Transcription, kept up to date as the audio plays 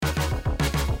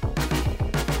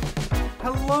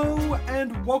Hello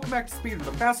and welcome back to Speedrun,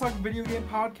 the fast talking video game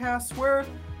podcast where,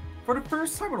 for the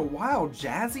first time in a while,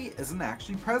 Jazzy isn't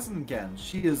actually present again.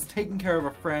 She is taking care of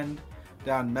a friend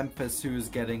down in Memphis who is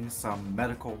getting some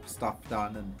medical stuff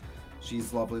done, and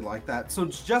she's lovely like that. So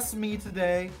it's just me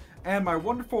today and my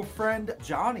wonderful friend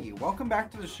Johnny. Welcome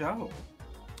back to the show.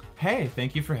 Hey,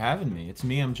 thank you for having me. It's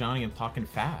me, I'm Johnny, I'm talking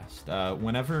fast.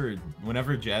 Whenever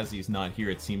Jazzy's not here,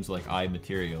 it seems like I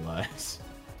materialize.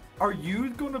 Are you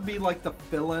going to be like the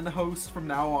fill-in host from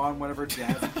now on whenever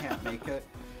Jazzy can't make it?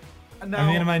 Now,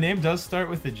 I mean, my name does start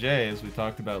with a J, as we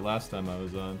talked about last time I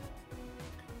was on.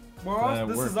 Well,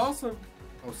 this is also...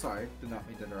 Oh, sorry. Did not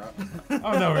mean to interrupt.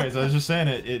 Oh, no worries. I was just saying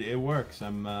it works.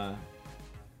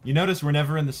 You notice we're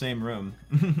never in the same room.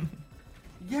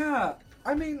 Yeah,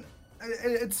 I mean...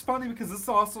 It's funny because this is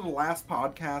also the last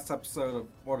podcast episode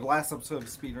or the last episode of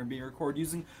Speedrun being recorded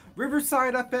using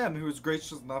Riverside FM, who was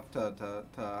gracious enough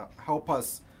to help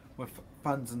us with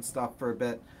funds and stuff for a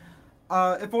bit.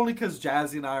 If only because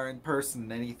Jazzy and I are in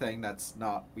person, anything that's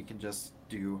not, we can just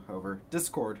do over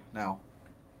Discord now.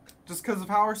 Just because of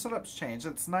how our setup's changed.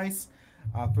 It's nice.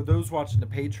 For those watching the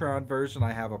Patreon version,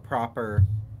 I have a proper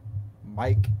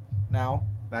mic now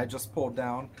that I just pulled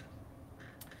down.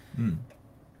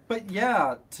 But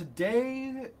yeah,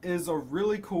 today is a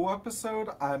really cool episode.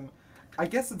 I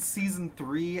guess it's season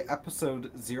 3, episode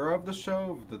 0 of the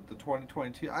show, the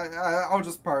 2022. I'll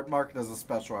just mark it as a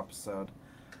special episode.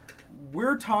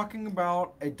 We're talking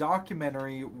about a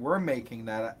documentary we're making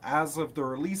that, as of the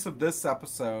release of this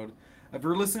episode, if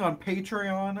you're listening on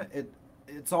Patreon,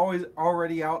 it's always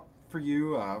already out for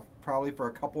you, probably for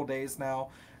a couple days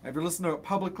now. If you're listening to it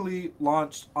publicly,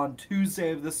 launched on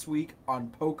Tuesday of this week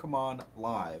on Pokemon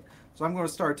Live. So I'm going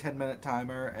to start a 10-minute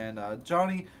timer. And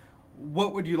Johnny,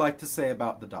 what would you like to say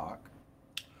about the doc?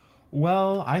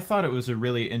 Well, I thought it was a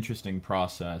really interesting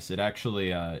process. It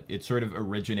actually, it sort of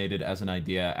originated as an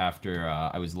idea after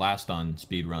I was last on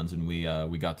Speedruns, and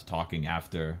we got to talking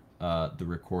after the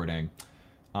recording.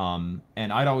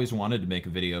 And I'd always wanted to make a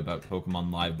video about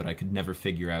Pokemon Live, but I could never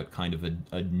figure out kind of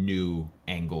a new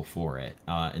angle for it.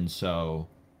 And so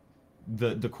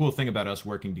the cool thing about us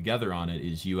working together on it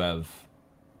is you have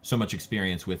so much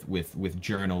experience with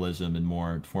journalism and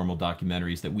more formal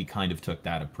documentaries that we kind of took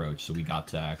that approach. So we got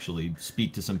to actually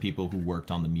speak to some people who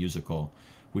worked on the musical,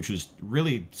 which was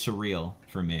really surreal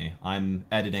for me. I'm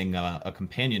editing a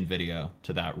companion video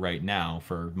to that right now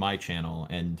for my channel,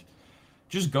 and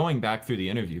just going back through the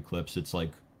interview clips, it's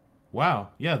like, wow,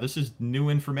 yeah, this is new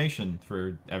information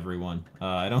for everyone.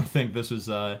 I don't think this was,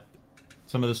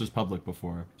 some of this was public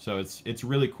before. So it's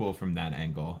really cool from that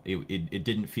angle. It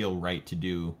didn't feel right to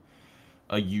do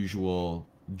a usual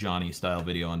Johnny-style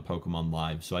video on Pokemon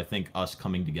Live. So I think us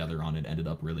coming together on it ended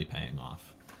up really paying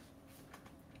off.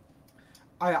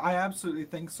 I absolutely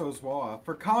think so as well.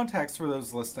 For context for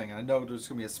those listening, I know there's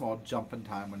going to be a small jump in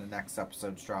time when the next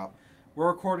episodes drop. We're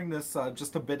recording this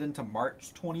just a bit into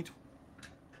March 2020.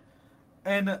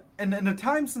 And in the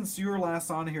time since you were last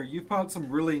on here, you've put out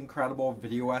some really incredible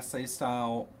video essay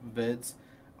style vids.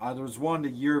 There was one, The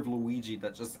Year of Luigi,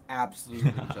 that just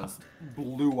absolutely just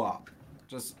blew up.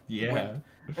 Just went,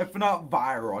 if not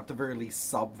viral, at the very least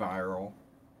sub-viral.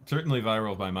 Certainly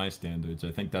viral by my standards.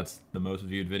 I think that's the most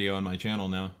viewed video on my channel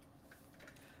now.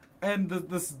 And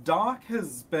this doc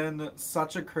has been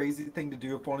such a crazy thing to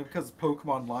do, if only because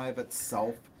Pokemon Live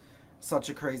itself such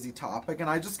a crazy topic. And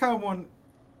I just kind of want, in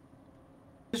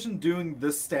addition to doing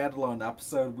this standalone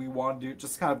episode, we want to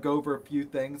just kind of go over a few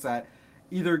things that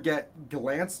either get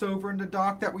glanced over in the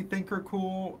doc that we think are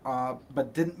cool,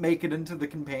 but didn't make it into the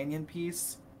companion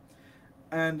piece.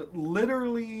 And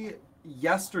literally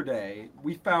yesterday,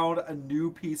 we found a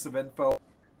new piece of info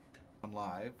on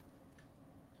Live.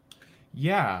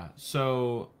 Yeah,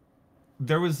 so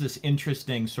there was this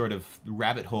interesting sort of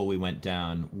rabbit hole we went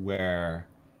down where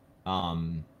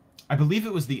I believe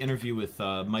it was the interview with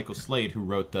Michael Slade, who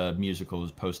wrote the musical,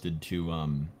 was posted to I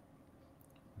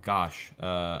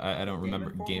don't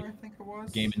remember, Informer, I think it was?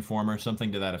 Game Informer,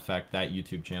 something to that effect, that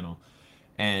YouTube channel.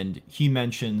 And he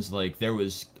mentions like there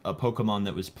was a Pokemon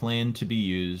that was planned to be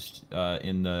used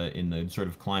in the sort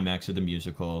of climax of the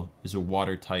musical as a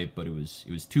water type, but it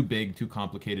was too big, too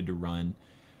complicated to run.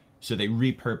 So they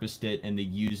repurposed it and they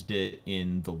used it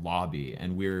in the lobby.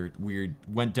 And we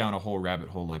went down a whole rabbit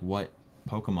hole, like what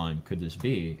Pokemon could this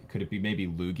be? Could it be maybe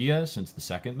Lugia, since the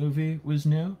second movie was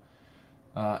new?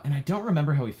 And I don't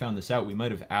remember how we found this out. We might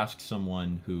have asked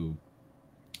someone who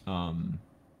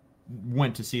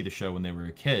went to see the show when they were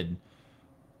a kid,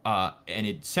 and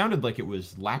it sounded like it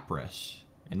was Lapras,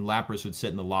 and Lapras would sit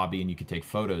in the lobby and you could take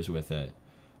photos with it.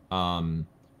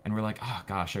 And we're like, oh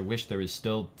gosh, I wish there was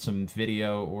still some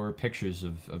video or pictures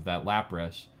of that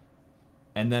Lapras.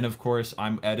 And then, of course,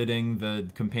 I'm editing the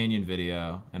companion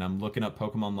video and I'm looking up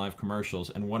Pokemon Live commercials.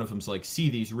 And one of them's like, see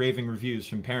these raving reviews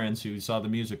from parents who saw the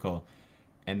musical.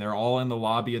 And they're all in the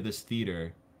lobby of this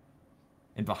theater.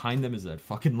 And behind them is that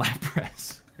fucking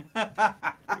Lapras.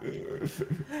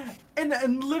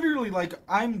 And literally, like,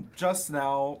 I'm just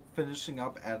now finishing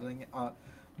up editing.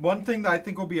 One thing that I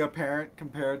think will be apparent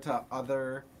compared to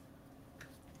other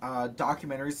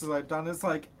documentaries that I've done is,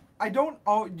 like, I don't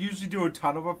usually do a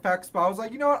ton of effects, but I was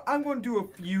like, you know what, I'm going to do a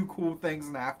few cool things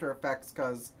in After Effects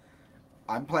because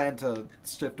I'm planning to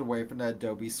shift away from the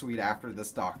Adobe Suite after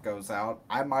this doc goes out.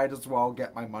 I might as well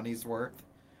get my money's worth.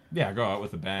 Yeah, go out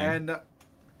with a bang. And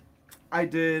I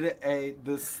did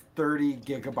this 30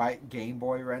 gigabyte Game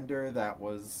Boy render that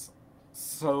was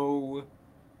so,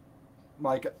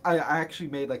 like, I actually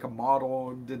made like a model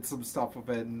and did some stuff with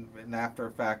it in After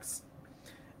Effects,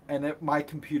 and my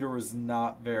computer was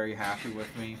not very happy with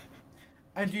me.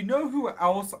 And you know who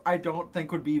else I don't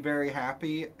think would be very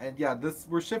happy? And yeah,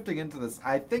 we're shifting into this.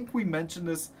 I think we mentioned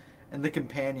this in the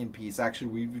companion piece.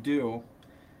 Actually, we do.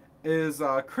 Is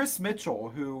Chris Mitchell,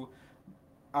 who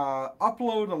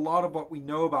upload a lot of what we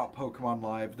know about Pokemon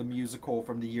Live, the musical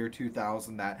from the year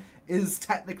 2000 that is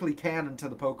technically canon to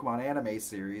the Pokemon anime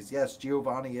series. Yes,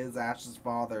 Giovanni is Ash's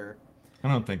father. I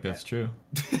don't think that's true.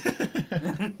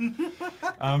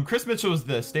 Chris Mitchell was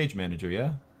the stage manager,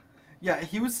 yeah? Yeah,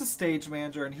 he was the stage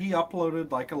manager, and he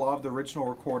uploaded like a lot of the original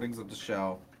recordings of the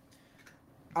show.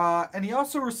 And he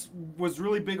also was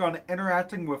really big on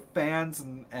interacting with fans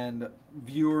and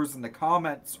viewers in the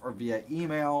comments or via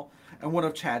email. And one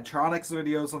of Chad Tronic's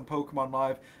videos on Pokemon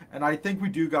Live. And I think we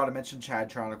do got to mention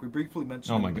Chad Tronic. We briefly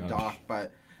mentioned him in the doc,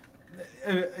 but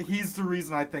he's the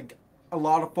reason I think a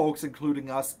lot of folks,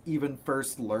 including us, even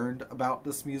first learned about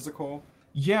this musical.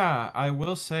 Yeah, I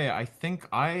will say, I think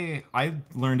I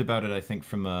learned about it, I think,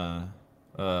 from a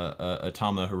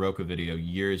Tama Hiroka video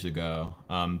years ago.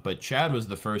 But Chad was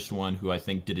the first one who I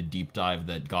think did a deep dive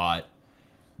that got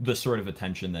the sort of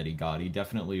attention that he got. He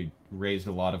definitely raised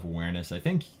a lot of awareness. I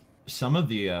think some of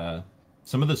the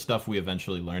stuff we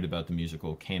eventually learned about the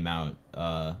musical came out,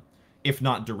 if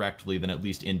not directly, then at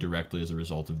least indirectly as a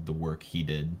result of the work he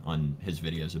did on his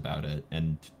videos about it.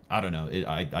 And I don't know,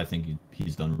 I think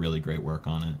he's done really great work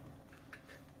on it.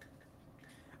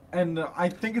 And I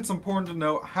think it's important to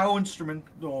note how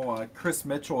instrumental Chris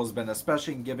Mitchell has been,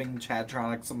 especially in giving Chad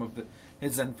Tronic some of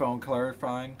his info and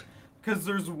clarifying. Because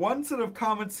there's one set of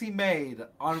comments he made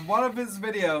on one of his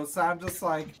videos, so I'm just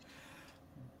like,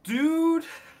 dude,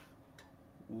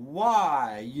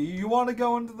 why? You want to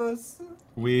go into this?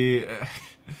 We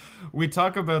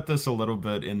talk about this a little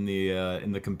bit in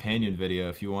the companion video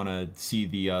if you want to see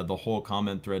the whole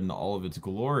comment thread in all of its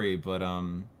glory, but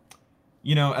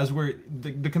you know, as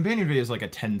the companion video is like a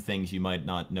 10 things you might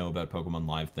not know about Pokemon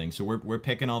Live thing. So we're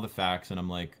picking all the facts, and I'm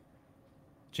like,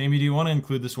 Jamie, do you want to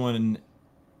include this one?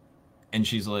 And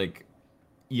she's like,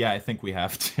 yeah, I think we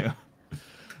have to.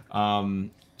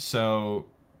 So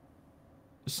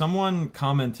someone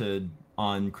commented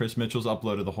on Chris Mitchell's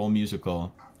upload of the whole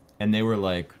musical, and they were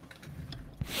like,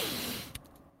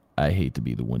 I hate to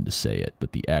be the one to say it,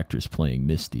 but the actress playing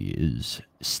Misty is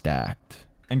stacked.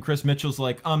 And Chris Mitchell's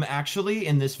like, actually,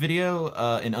 in this video,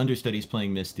 an understudy's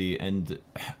playing Misty, and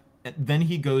then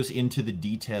he goes into the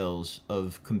details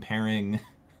of comparing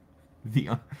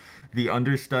the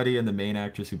understudy and the main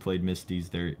actress who played Misty's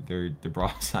their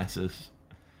bra sizes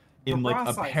in like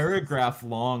a paragraph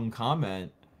long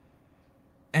comment.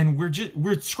 And we're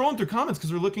scrolling through comments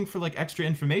because we're looking for like extra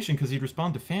information because he'd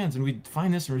respond to fans, and we'd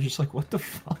find this and we're just like, what the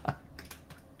fuck?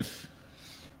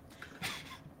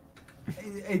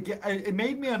 It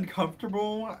made me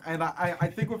uncomfortable, and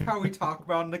I think with how we talk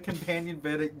about in the companion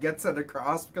vid, it gets it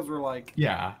across because we're like,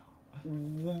 yeah.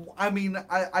 I mean,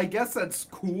 I guess that's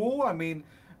cool. I mean,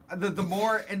 the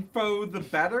more info, the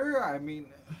better. I mean,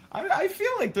 I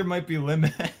feel like there might be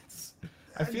limits.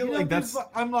 I feel like that's.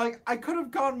 I'm like, I could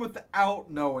have gone without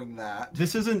knowing that.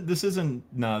 This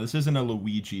isn't a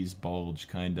Luigi's bulge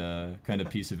kind of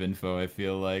piece of info. I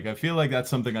feel like that's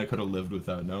something I could have lived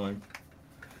without knowing.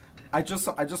 I just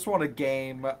want a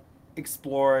game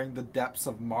exploring the depths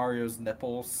of Mario's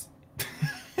nipples.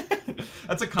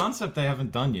 That's a concept they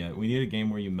haven't done yet. We need a game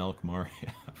where you milk Mario.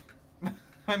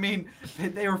 I mean,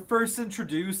 they were first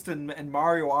introduced in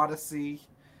Mario Odyssey.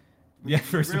 Yeah,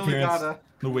 first really appearance.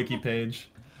 The wiki page.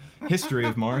 History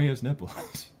of Mario's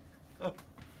nipples.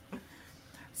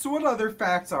 So what other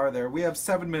facts are there? We have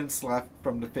 7 minutes left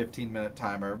from the 15-minute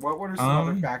timer. What are some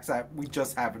other facts that we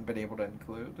just haven't been able to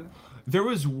include? There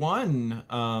was one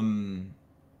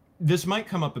This might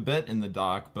come up a bit in the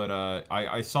doc, but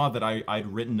I saw that I'd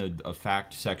written a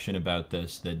fact section about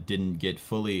this that didn't get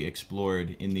fully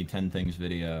explored in the 10 Things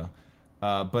video.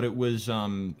 But it was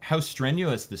how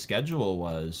strenuous the schedule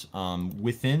was.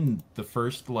 Within the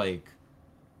first, like,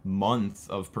 month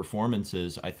of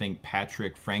performances, I think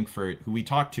Patrick Frankfurt, who we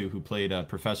talked to, who played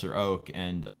Professor Oak,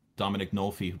 and Dominic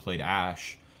Nolfi, who played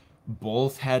Ash,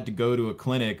 both had to go to a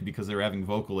clinic because they were having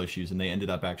vocal issues, and they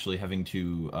ended up actually having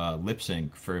to lip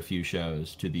sync for a few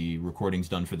shows to the recordings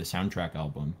done for the soundtrack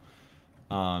album.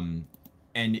 Um,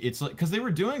 and it's like, because they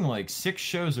were doing like 6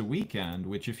 shows a weekend,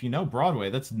 which, if you know Broadway,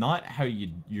 that's not how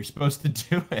you're supposed to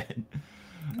do it.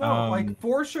 No, like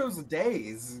 4 shows a day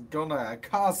is gonna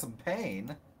cause some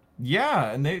pain.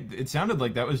 Yeah, and it sounded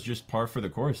like that was just par for the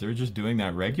course. They were just doing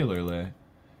that regularly.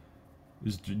 It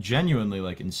was genuinely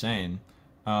like insane.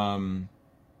 Um,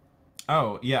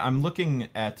 oh yeah, I'm looking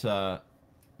at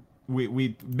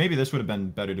we maybe this would have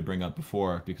been better to bring up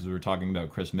before because we were talking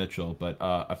about Chris Mitchell, but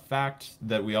a fact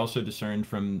that we also discerned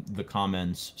from the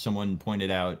comments, someone pointed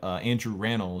out Andrew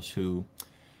Rannells, who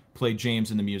played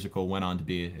James in the musical, went on to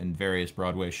be in various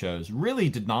Broadway shows, really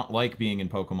did not like being in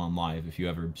Pokemon Live. If you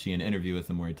ever see an interview with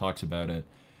him where he talks about it.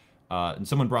 And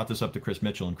someone brought this up to Chris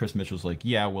Mitchell, and Chris Mitchell's like,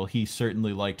 yeah, well, he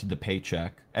certainly liked the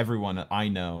paycheck. Everyone I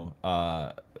know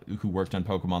who worked on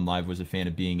Pokemon Live was a fan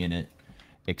of being in it,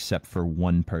 except for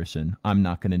one person. I'm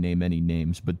not going to name any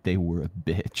names, but they were a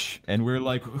bitch. And we're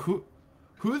like, who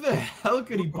the hell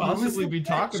could he possibly be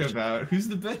talking about? Who's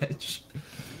the bitch?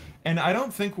 And I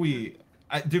don't think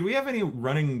did we have any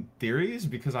running theories?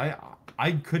 Because I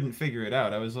couldn't figure it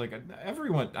out. I was like,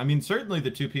 everyone. I mean, certainly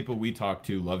the 2 people we talked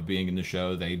to loved being in the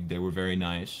show. They were very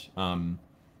nice. I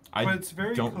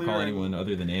don't recall anyone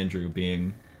other than Andrew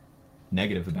being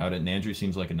negative about it, and Andrew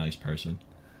seems like a nice person.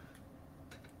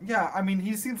 Yeah, I mean,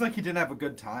 he seems like he didn't have a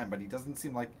good time, but he doesn't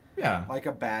seem like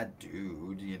a bad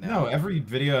dude, you know? No, every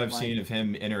video I've seen of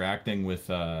him interacting with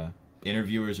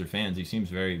interviewers or fans, he seems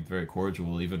very, very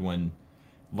cordial, even when,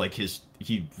 like,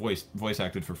 he voice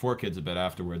acted for 4Kids a bit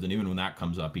afterwards, and even when that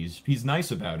comes up, he's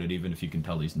nice about it, even if you can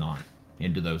tell he's not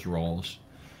into those roles.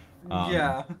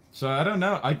 Yeah. So I don't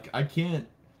know. I can't.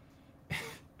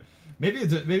 Maybe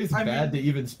it's bad to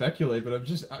even speculate, but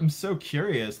I'm so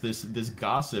curious. This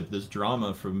gossip, this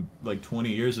drama from like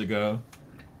 20 years ago.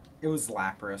 It was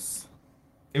Lapras.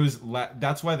 It was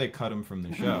that's why they cut him from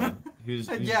the show. He's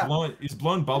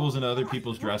blowing bubbles into other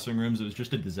people's dressing rooms. It was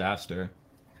just a disaster.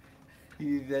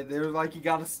 They were like, you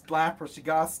gotta Lapras, you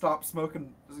gotta stop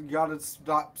smoking,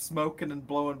 and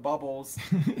blowing bubbles.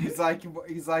 he's like,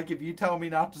 if you tell me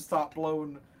not to stop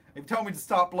blowing. If you tell me to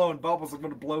stop blowing bubbles, I'm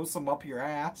gonna blow some up your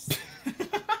ass.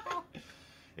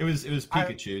 It was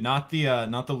Pikachu, not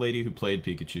the lady who played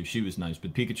Pikachu. She was nice,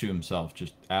 but Pikachu himself,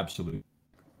 just absolute.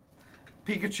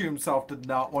 Pikachu himself did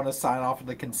not want to sign off on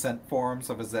the consent forms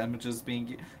of his images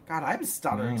being. God, I'm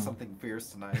stuttering something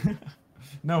fierce tonight.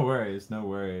 No worries, no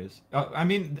worries. I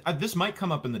mean, this might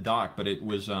come up in the doc, but it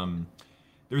was there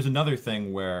was another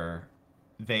thing where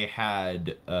they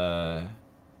had I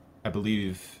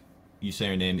believe. You say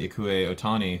her name, Ikue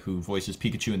Otani, who voices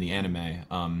Pikachu in the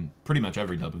anime, pretty much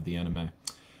every dub of the anime.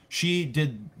 She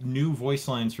did new voice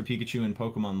lines for Pikachu in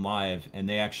Pokemon Live, and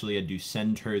they actually had to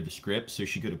send her the script so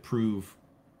she could approve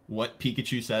what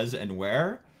Pikachu says and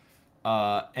where.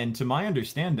 And to my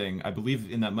understanding, I believe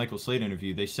in that Michael Slade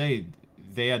interview, they say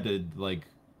they had to, like,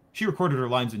 she recorded her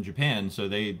lines in Japan, so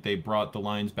they brought the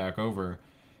lines back over.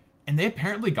 And they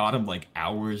apparently got them, like,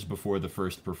 hours before the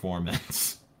first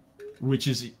performance. Which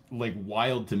is, like,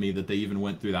 wild to me that they even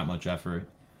went through that much effort.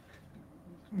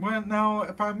 Well, now,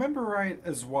 if I remember right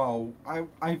as well,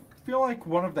 I feel like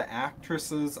one of the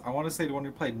actresses, I want to say the one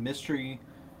who played Misty.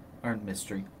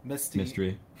 Mystery.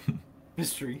 Mystery.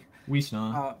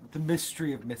 The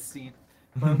mystery of Misty.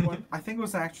 But I think it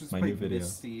was the actress who played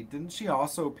Misty. Didn't she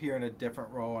also appear in a different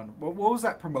role? And what was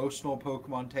that promotional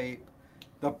Pokemon tape?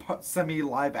 The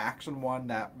semi-live action one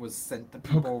that was sent to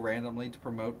people randomly to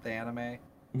promote the anime?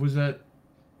 Was that?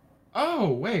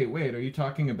 Oh, wait. Are you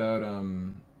talking about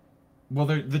Well,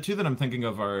 the 2 that I'm thinking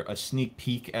of are a sneak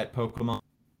peek at Pokemon.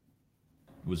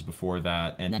 Was before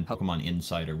that, and then Pokemon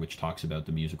Insider, which talks about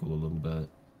the musical a little bit.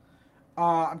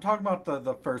 I'm talking about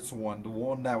the first one, the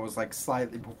one that was like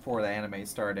slightly before the anime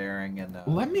started airing. And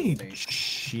let me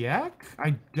check.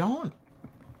 I don't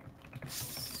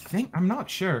think I'm not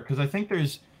sure because I think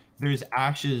there's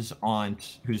Ash's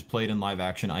aunt who's played in live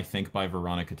action. I think by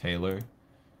Veronica Taylor.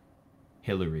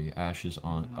 Hillary, Ash's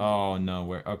aunt. Oh no,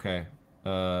 where? Okay.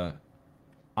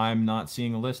 I'm not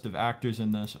seeing a list of actors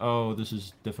in this. Oh, this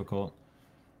is difficult.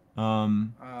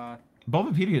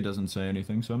 Bulbapedia doesn't say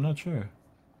anything, so I'm not sure.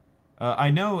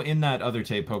 I know in that other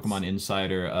tape, Pokemon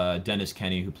Insider, Dennis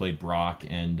Kenny, who played Brock,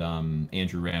 and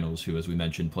Andrew Rannells, who, as we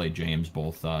mentioned, played James,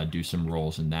 both do some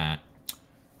roles in that,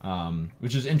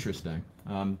 which is interesting.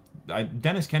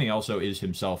 Dennis Kenny also is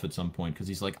himself at some point because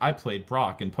he's like, I played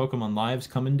Brock and Pokemon Live's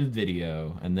coming to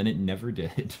video, and then it never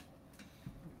did.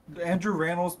 Andrew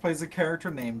Rannells plays a character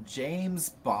named James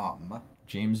Bum.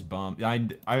 James Bum.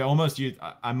 I almost use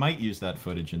I might use that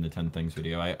footage in the 10 things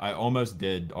video. I almost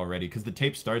did already because the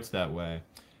tape starts that way,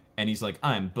 and he's like,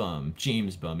 I'm Bum,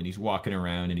 James Bum, and he's walking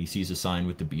around and he sees a sign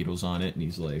with the Beatles on it, and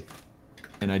he's like,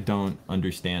 and I don't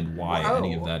understand why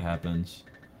any of that happens.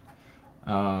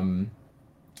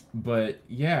 But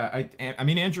yeah, I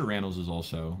mean Andrew Rannells is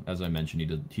also, as I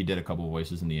mentioned, he did a couple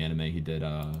voices in the anime. He did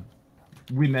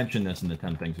we mentioned this in the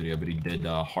 10 things video, but he did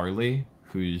Harley,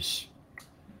 who's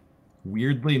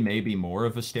weirdly maybe more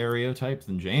of a stereotype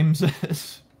than James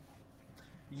is.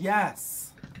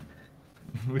 Yes.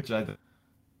 Which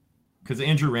because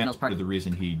Andrew Rannells, part of the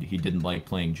reason he didn't like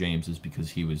playing James is because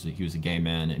he was a gay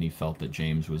man and he felt that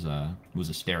James was a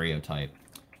stereotype.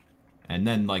 And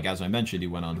then, like, as I mentioned, he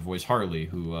went on to voice Harley,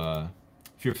 who,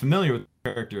 if you're familiar with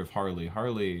the character of Harley,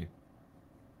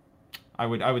 I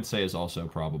would say is also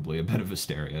probably a bit of a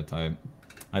stereotype.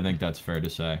 I think that's fair to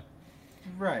say.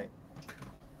 Right.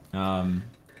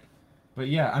 But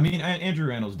yeah, I mean, Andrew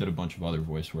Rannells did a bunch of other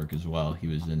voice work as well. He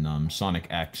was in Sonic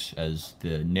X as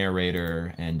the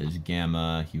narrator and as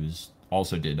Gamma. He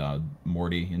also did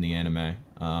Morty in the anime.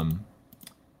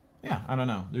 Yeah, I don't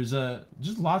know. There's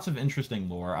just lots of interesting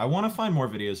lore. I want to find more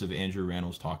videos of Andrew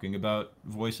Rannells talking about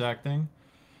voice acting,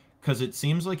 because it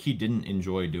seems like he didn't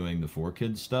enjoy doing the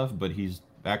 4Kids stuff, but he's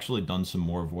actually done some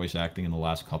more voice acting in the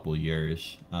last couple of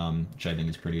years, which I think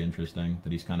is pretty interesting,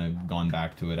 that he's kind of gone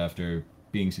back to it after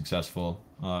being successful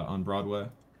on Broadway.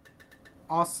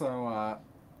 Also,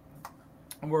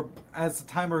 as the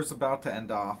timer is about to end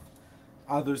off,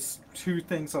 there's two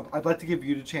things I'd like to give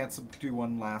you the chance to do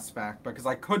one last fact, because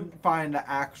I couldn't find the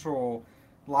actual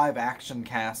live action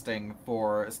casting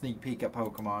for a sneak peek at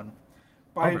Pokemon.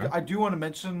 But okay. I do want to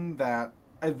mention that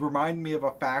it reminded me of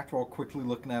a fact while quickly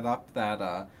looking that up, that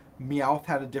Meowth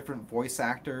had a different voice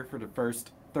actor for the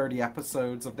first 30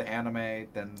 episodes of the anime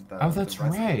than the rest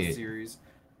of the series.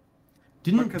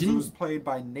 Because it was played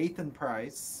by Nathan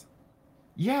Price.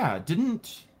 Yeah,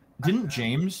 didn't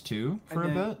James too for a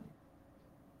bit?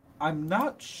 I'm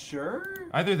not sure.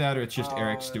 Either that or it's just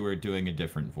Eric Stewart doing a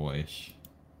different voice.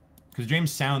 Because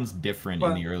James sounds different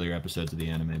in the earlier episodes of the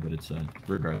anime, but it's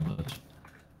regardless.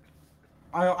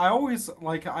 I always,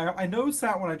 like, I noticed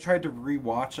that when I tried to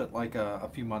rewatch it, like, a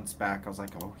few months back. I was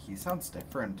like, oh, he sounds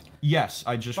different. Yes,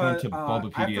 I just went to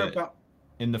Bulbapedia.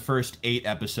 In the first 8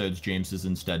 episodes, James is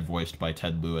instead voiced by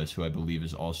Ted Lewis, who I believe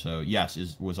is also,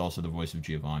 was also the voice of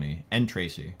Giovanni and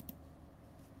Tracy.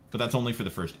 But that's only for the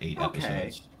first 8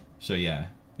 episodes. So yeah.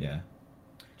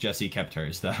 Jesse kept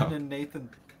hers, though. And then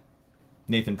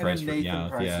Nathan Price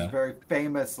is very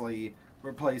famously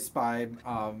replaced by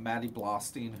Maddie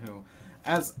Blaustein, who,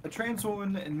 as a trans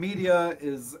woman in media,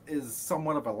 is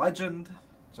somewhat of a legend.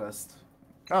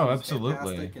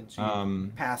 Absolutely. And she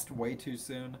passed way too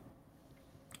soon.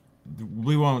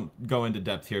 We won't go into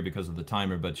depth here because of the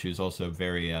timer, but she was also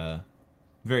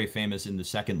very famous in the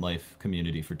Second Life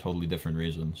community for totally different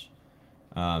reasons.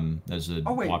 As a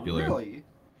popular. Really?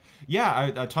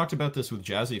 Yeah, I talked about this with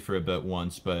Jazzy for a bit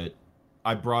once, but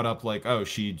I brought up, like, oh,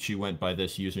 she went by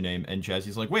this username, and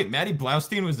Jazzy's like, wait, Maddie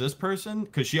Blaustein was this person?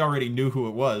 Because she already knew who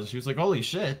it was. She was like, holy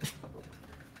shit.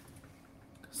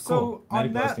 So, cool.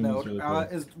 On that note, really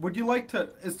cool.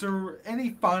 Is there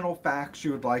any final facts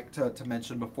you would like to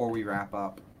mention before we wrap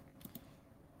up?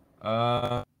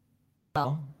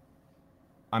 Well,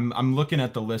 I'm looking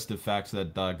at the list of facts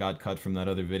that got cut from that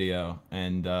other video,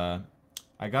 and I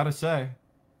gotta say,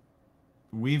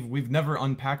 we've never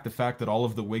unpacked the fact that all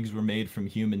of the wigs were made from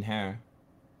human hair.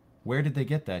 Where did they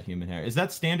get that human hair? Is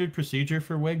that standard procedure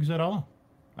for wigs at all?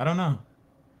 I don't know.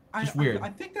 Just weird. I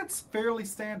think that's fairly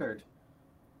standard.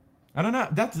 I don't know.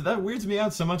 That weirds me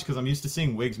out so much because I'm used to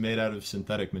seeing wigs made out of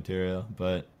synthetic material,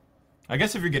 but I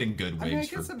guess if you're getting good wigs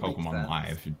for Pokemon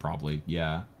Live, you'd probably,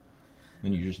 yeah.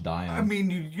 Then you just die. I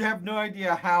mean, you have no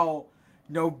idea how,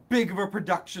 big of a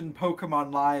production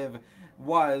Pokemon Live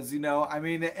was, I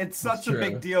mean, it's such a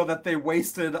big deal that they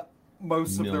wasted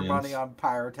most of their money on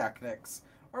pyrotechnics.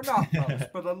 Or not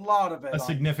most, but a lot of it. A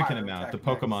significant amount. The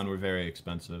Pokemon were very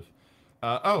expensive.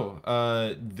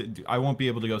 I won't be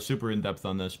able to go super in depth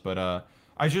on this, but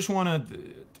I just want to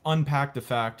unpack the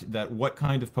fact that What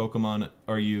Kind of Pokemon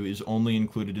Are You is only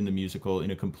included in the musical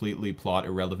in a completely plot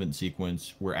irrelevant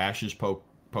sequence where Ash's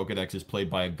Pokedex is played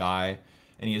by a guy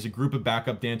and he has a group of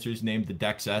backup dancers named the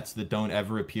Dexettes that don't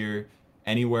ever appear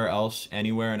anywhere else,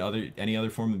 anywhere in any other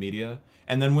form of media.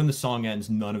 And then when the song ends,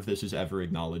 none of this is ever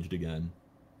acknowledged again.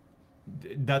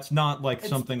 That's not like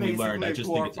something we learned. I just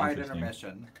think it's interesting.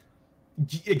 Intermission.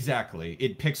 Exactly.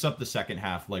 It picks up the second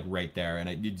half like right there,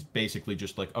 and it's basically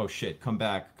just like, oh shit, come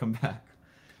back, come back.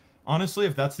 Honestly,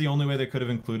 if that's the only way they could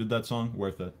have included that song,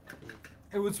 worth it.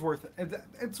 It was worth it.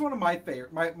 It's one of my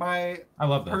favorite. My I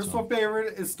love that personal song.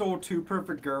 favorite is still Two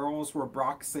Perfect Girls, where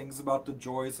Brock sings about the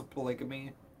joys of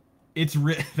polygamy.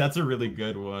 That's a really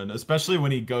good one, especially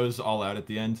when he goes all out at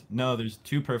the end. No, there's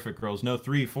 2 perfect girls. No,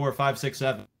 3, 4, 5, 6,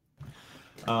 7.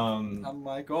 I'm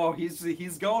like, oh,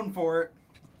 he's going for it.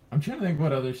 I'm trying to think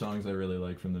what other songs I really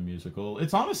like from the musical.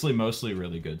 It's honestly mostly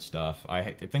really good stuff.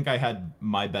 I think I had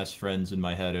My Best Friends in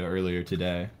my head earlier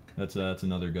today. That's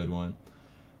another good one.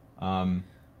 The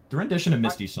rendition of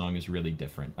Misty's song is really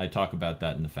different. I talk about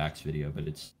that in the facts video, but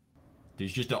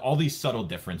there's just all these subtle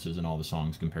differences in all the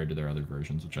songs compared to their other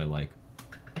versions, which I like.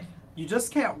 You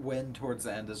just can't win towards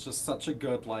the end. It's just such a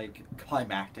good like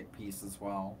climactic piece as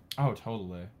well. Oh,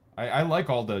 totally. I like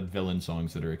all the villain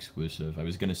songs that are exclusive. I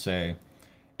was gonna say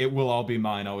It Will All Be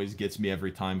Mine always gets me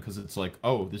every time because it's like,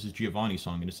 oh, this is Giovanni's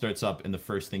song, and it starts up, and the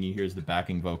first thing you hear is the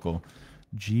backing vocal,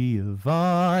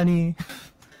 Giovanni.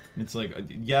 It's like,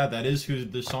 yeah, that is who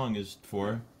the song is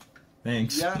for.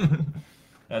 Thanks. Yeah,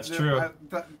 That's true.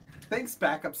 Thanks,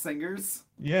 backup singers.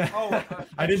 Yeah. Oh,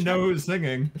 I didn't know who was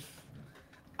singing.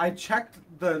 I checked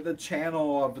the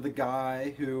channel of the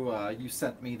guy who you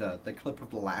sent me the clip of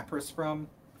the Lapras from.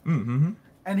 Mm-hmm.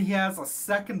 And he has a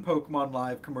second Pokemon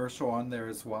Live commercial on there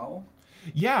as well.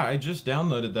 Yeah, I just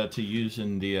downloaded that to use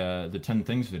in the 10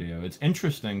 Things video. It's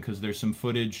interesting because there's some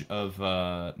footage of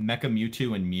Mecha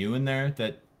Mewtwo and Mew in there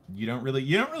that you don't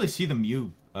really see the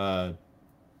Mew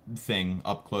thing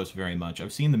up close very much.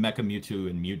 I've seen the Mecha Mewtwo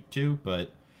and Mewtwo,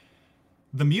 but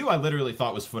the Mew I literally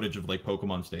thought was footage of like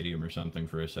Pokemon Stadium or something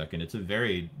for a second. It's a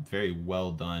very, very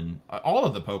well done. All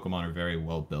of the Pokemon are very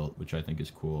well built, which I think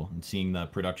is cool. And seeing the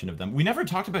production of them. We never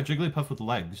talked about Jigglypuff with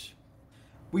legs.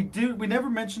 We never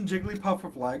mentioned Jigglypuff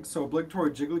with legs, so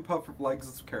obligatory Jigglypuff with legs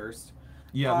is cursed.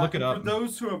 Yeah, look it up. For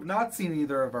those who have not seen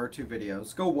either of our 2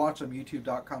 videos, go watch them,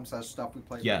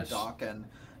 youtube.com/stuffweplay Yes. doc and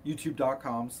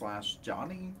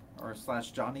youtube.com/Johnny or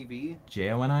 /JohnnyV.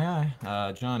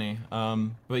 JONII, Johnny.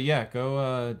 But yeah,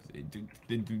 go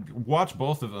watch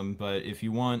both of them. But if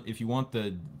you want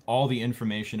all the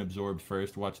information absorbed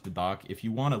first, watch the doc. If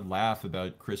you want to laugh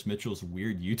about Chris Mitchell's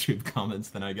weird YouTube comments,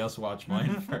 then I guess watch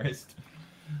mine first.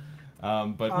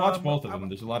 But watch both of them.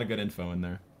 There's a lot of good info in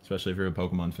there, especially if you're a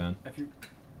Pokemon fan.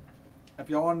 If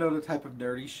y'all want to know the type of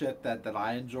nerdy shit that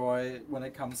I enjoy when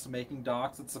it comes to making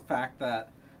docs, it's the fact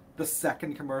that the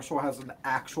second commercial has an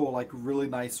actual, like, really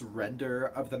nice render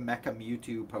of the Mecha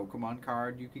Mewtwo Pokemon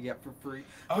card you could get for free.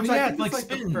 Oh, which yeah, I think like is, like,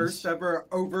 spins. the first ever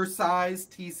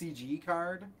oversized TCG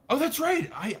card. Oh, that's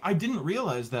right. I didn't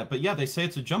realize that, but yeah, they say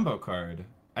it's a jumbo card.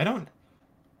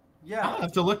 Yeah. I'll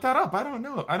have to look that up. I don't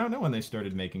know when they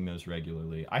started making those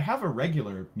regularly. I have a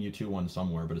regular Mewtwo one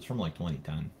somewhere, but it's from like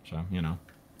 2010, so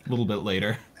a little bit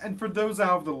later. And for those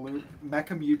out of the loop, Mecha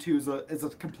Mewtwo is a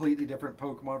completely different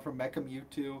Pokemon from Mecha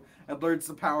Mewtwo. It learns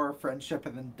the power of friendship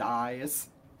and then dies.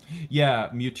 Yeah,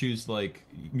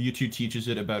 Mewtwo teaches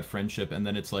it about friendship, and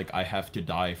then it's like, I have to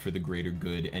die for the greater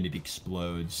good, and it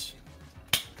explodes.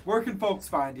 Where can folks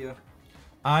find you?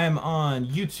 I am on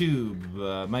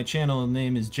YouTube. My channel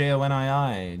name is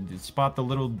JONII. Spot the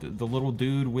little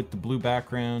dude with the blue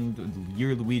background.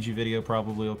 Your Luigi video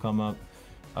probably will come up.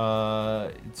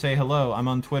 Say hello. I'm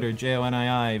on Twitter,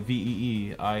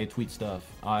 JONII-VEE. I tweet stuff.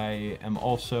 I am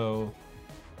also...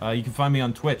 you can find me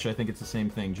on Twitch. I think it's the same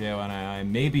thing, JONII,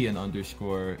 maybe an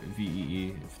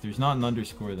 _VEE. If there's not an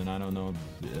underscore, then I don't know.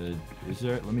 Is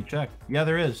there? Let me check. Yeah,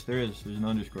 there is. There's an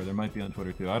underscore. There might be on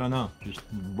Twitter, too. I don't know. Just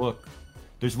look.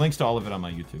 There's links to all of it on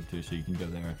my YouTube, too, so you can go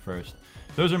there first.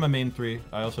 Those are my main 3.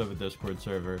 I also have a Discord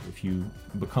server. If you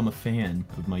become a fan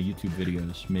of my YouTube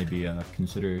videos, maybe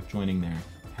consider joining there,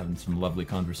 having some lovely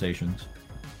conversations.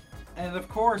 And of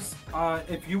course,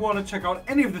 if you want to check out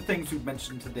any of the things we've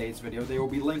mentioned in today's video, they will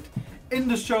be linked in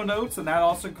the show notes, and that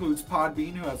also includes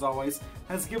Podbean, who, as always,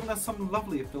 has given us some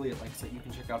lovely affiliate links that you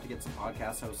can check out to get some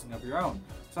podcast hosting of your own.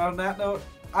 So on that note,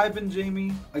 I've been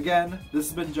Jamie. Again, this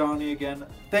has been Johnny again.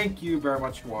 Thank you very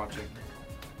much for watching,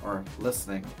 or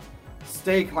listening.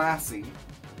 Stay classy,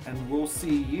 and we'll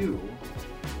see you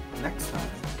next time.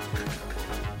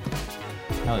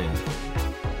 Hell yeah.